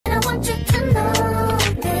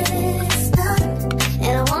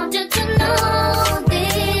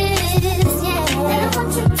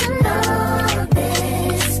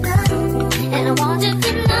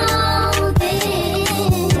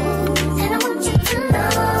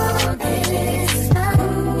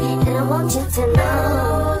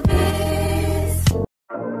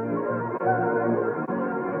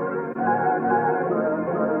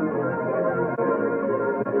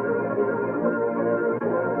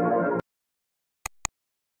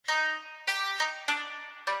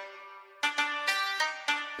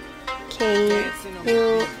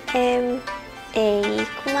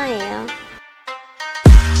꼬마예요.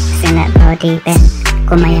 Send that body back,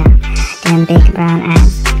 꼬마야. Them big brown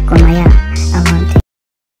ass, 꼬마야. I want to.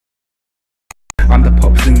 I'm the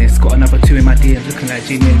pops in this, got another 2 in my DMs looking like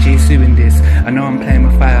Jennie and Jisoo in this. I know I'm playing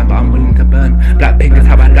with fire, but I'm willing to burn. Blackpink, that's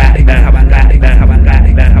how I like, that's how I like, that's how I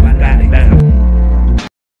like, that's how I like, that's how I like.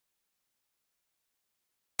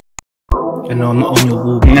 I know I'm not on your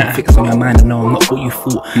wall, but I'm fixed on your mind. I know I'm not what you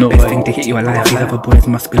thought. Best thing to hit you alive. These other boys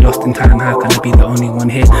must be lost in time. How can I be the only one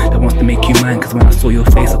here that wants to make you mine? Cause when I saw your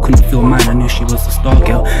face, I couldn't feel mine. I knew she was a star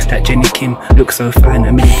girl. That Jennie Kim looked so fine.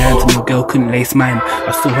 A million times and your girl couldn't lace mine.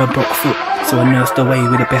 I saw her broke foot, so I nursed away.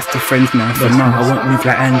 We're the best of friends now. So now I won't move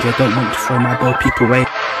like Angie. I don't want to throw my bow people away.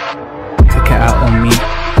 Take it out on me.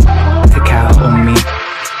 Take it out on me.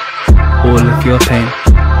 All of your pain.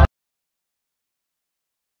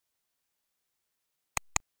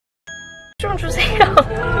 좀 주세요. 오빠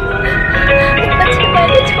제발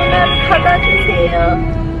전화를 받아주세요.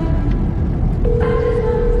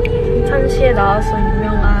 인천시에 나와서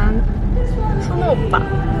유명한 순우 오빠.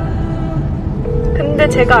 근데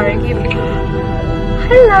제가 알기로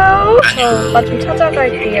헬로 저 오빠 좀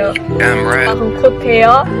찾아갈게요. 오빠 그럼 곧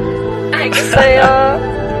봬요. 알겠어요.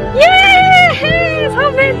 예!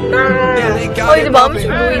 섭외했다. 이제 마음이 좀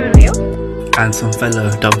놓이는데요? Handsome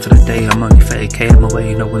fellow, done for the day. I'm only 30k on my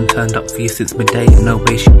way. No one turned up for you since midday. No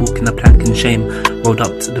way she walking the plank in shame. Rolled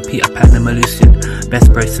up to the Peter Pan and Malusian.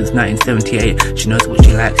 Best bro since 1978. She knows what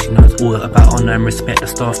she likes. She knows all about honour and respect. The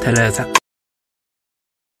staff tell her exactly.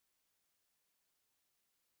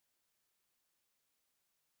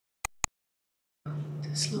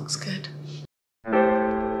 This looks good.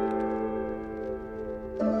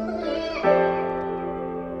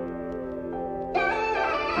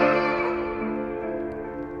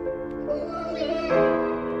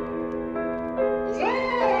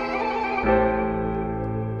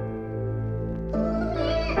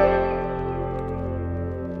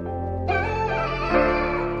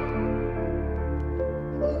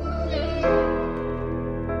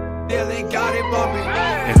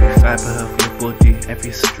 Every fibre of your body,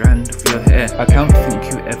 every strand of your hair. I don't think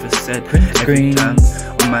you ever said every time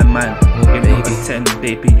on my mind. You're baby 10,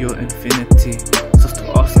 baby, you're infinity. So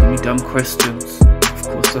stop asking me dumb questions. Of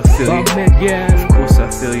course I feel you. Of course I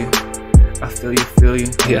feel you. I feel you.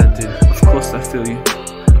 Yeah, I do. Of course I feel you.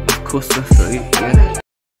 Of course I feel you. Yeah.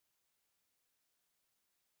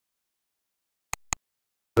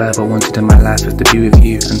 All I ever wanted in my life was to be with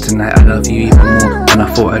you, and tonight I love you even more than I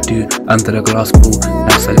thought I'd do. Under the glass ball,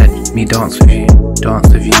 now so let me dance with you, dance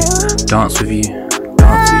with you, dance with you,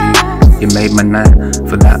 dance with you. You made my night,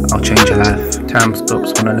 for that I'll change your life. Time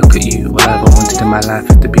stops when I look at you. All I ever wanted in my life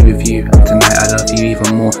is to be with you, and tonight I love you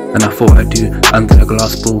even more than I thought I'd do. Under the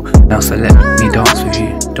glass ball, now so let me dance with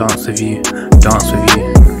you, dance with you, dance with you,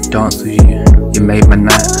 dance with you. You made my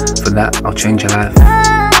night, for that I'll change your life.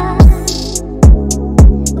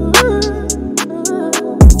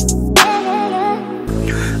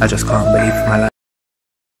 I just can't believe my life.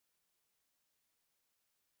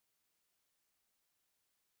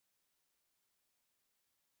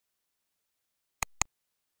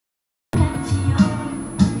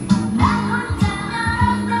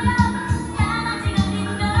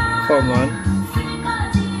 Come on.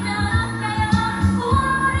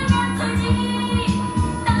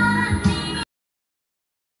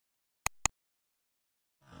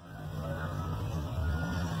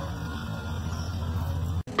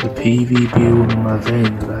 The PVB all in my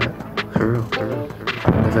veins, like, for real.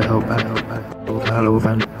 Never held back, hello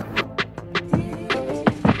van.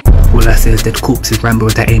 All I say is dead corpses, Rambo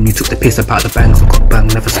with that aim, you took the piss about the bangs, I got bang,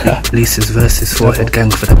 never speak. Lisa's verses, forehead gang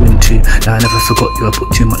for that win too. Now I never forgot you, I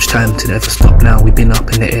put too much time to never stop now. We've been up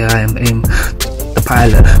in the air, I am aim. The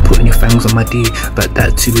pilot, putting your fangs on my D, but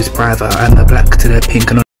that too is private. I'm a black to their pink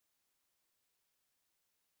and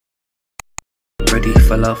ready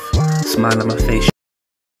for love, smile on my face.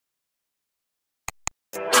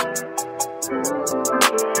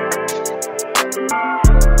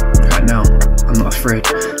 Right now, I'm not afraid.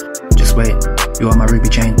 Just wait, you are my ruby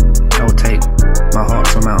chain. I will take my heart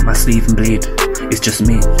from out my sleeve and bleed. It's just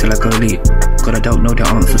me till I go lead. God, I don't know the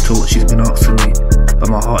answer to what she's been asking me, but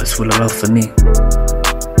my heart is full of love for me.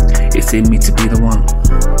 It's in me to be the one.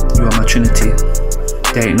 You are my trinity.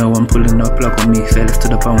 There ain't no one pulling no plug on me. Fearless to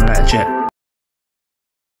the bone like a jet.